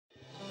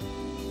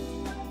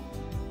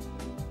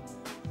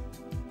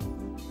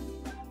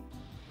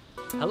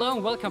Hello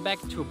and welcome back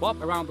to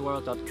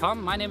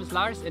bobaroundtheworld.com. My name is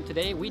Lars and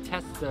today we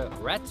test the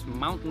Red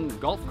Mountain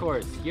Golf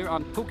Course here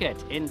on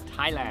Phuket in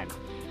Thailand.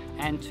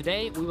 And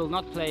today we will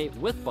not play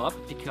with Bob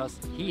because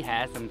he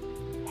has a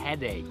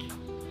headache.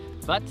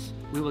 But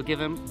we will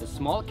give him a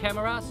small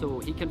camera so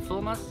he can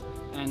film us,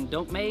 and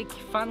don't make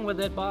fun with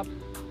it, Bob.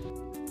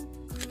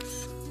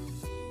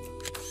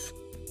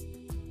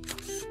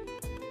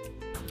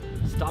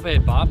 Stop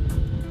it, Bob.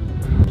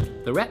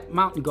 The Red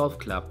Mountain Golf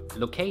Club,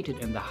 located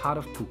in the heart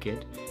of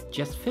Phuket,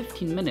 just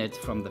 15 minutes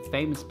from the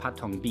famous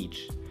Patong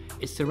beach,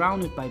 is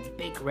surrounded by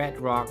big red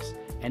rocks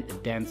and a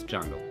dense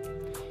jungle.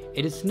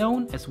 It is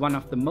known as one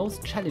of the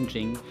most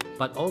challenging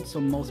but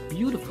also most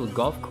beautiful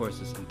golf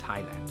courses in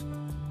Thailand.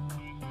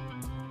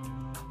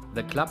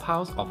 The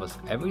clubhouse offers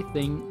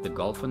everything the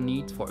golfer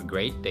needs for a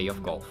great day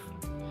of golf.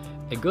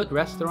 A good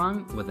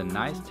restaurant with a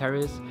nice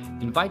terrace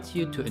invites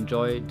you to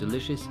enjoy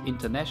delicious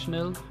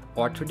international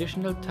or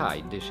traditional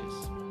Thai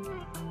dishes.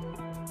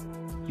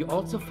 You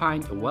also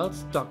find a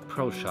well-stocked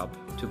pro shop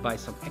to buy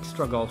some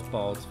extra golf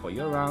balls for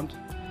your round,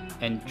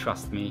 and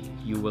trust me,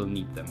 you will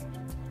need them.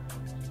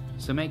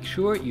 So make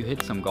sure you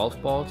hit some golf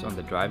balls on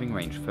the driving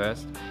range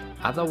first,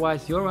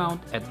 otherwise your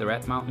round at the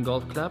Red Mountain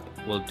Golf Club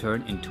will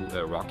turn into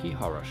a Rocky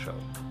Horror Show.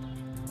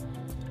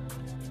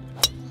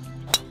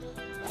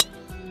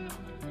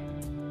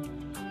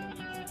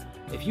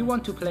 If you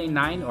want to play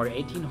 9 or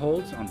 18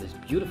 holes on this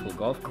beautiful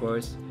golf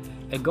course,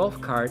 a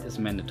golf cart is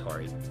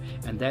mandatory,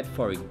 and that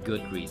for a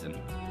good reason.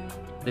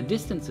 The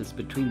distances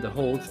between the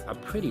holes are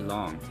pretty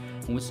long,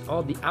 and with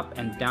all the up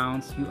and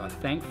downs you are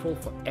thankful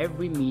for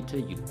every meter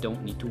you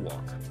don't need to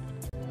walk.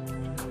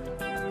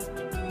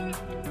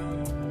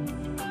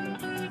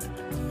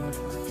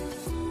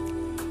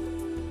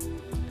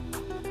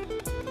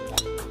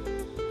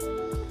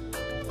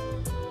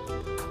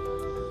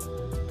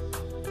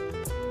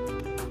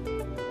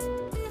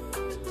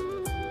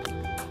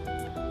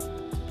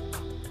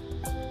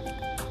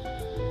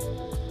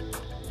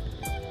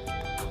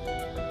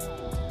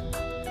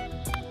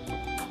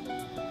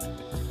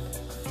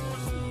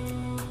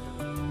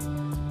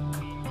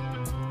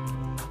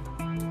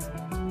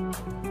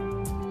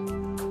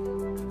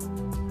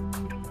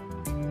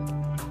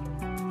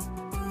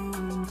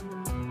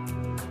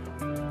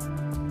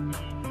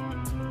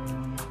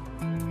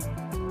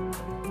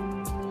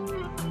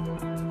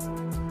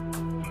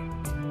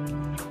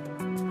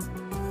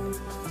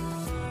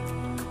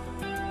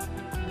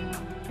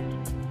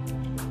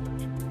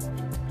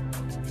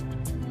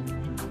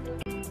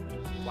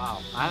 Wow,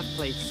 I have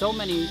played so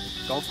many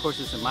golf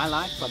courses in my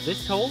life, but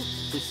this hole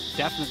is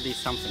definitely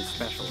something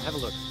special. Have a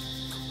look.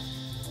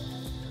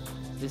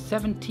 The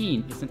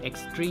 17 is an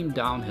extreme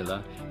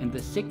downhiller and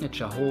the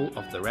signature hole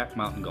of the Red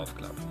Mountain Golf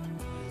Club.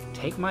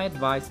 Take my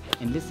advice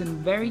and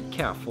listen very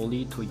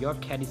carefully to your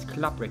caddy's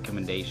club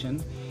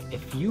recommendation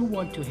if you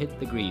want to hit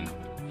the green,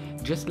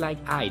 just like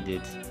I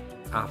did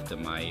after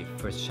my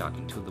first shot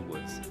into the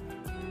woods.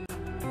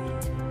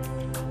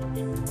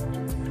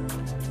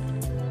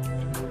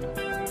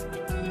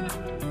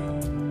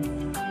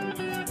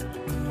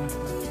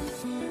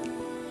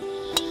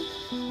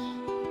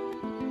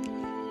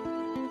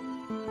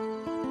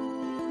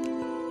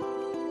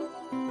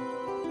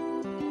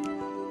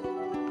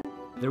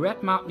 The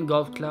Red Mountain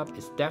Golf Club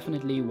is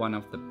definitely one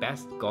of the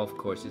best golf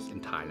courses in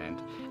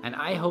Thailand, and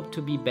I hope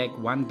to be back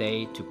one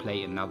day to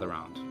play another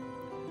round.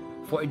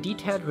 For a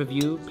detailed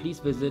review, please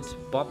visit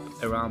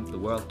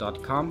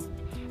bobaroundtheworld.com,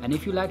 and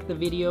if you like the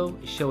video,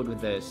 show it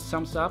with a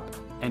thumbs up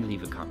and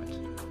leave a comment.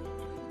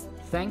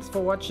 Thanks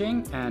for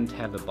watching and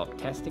have a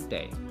bob-tastic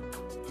day.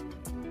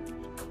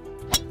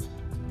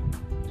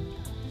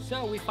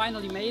 So we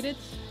finally made it.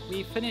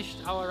 We finished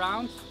our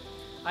round.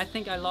 I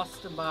think I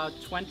lost about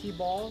 20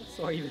 balls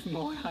or even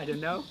more, I don't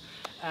know.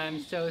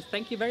 So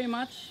thank you very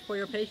much for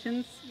your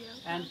patience.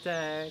 And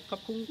ขอ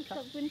บคุ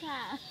ณค่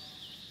ะ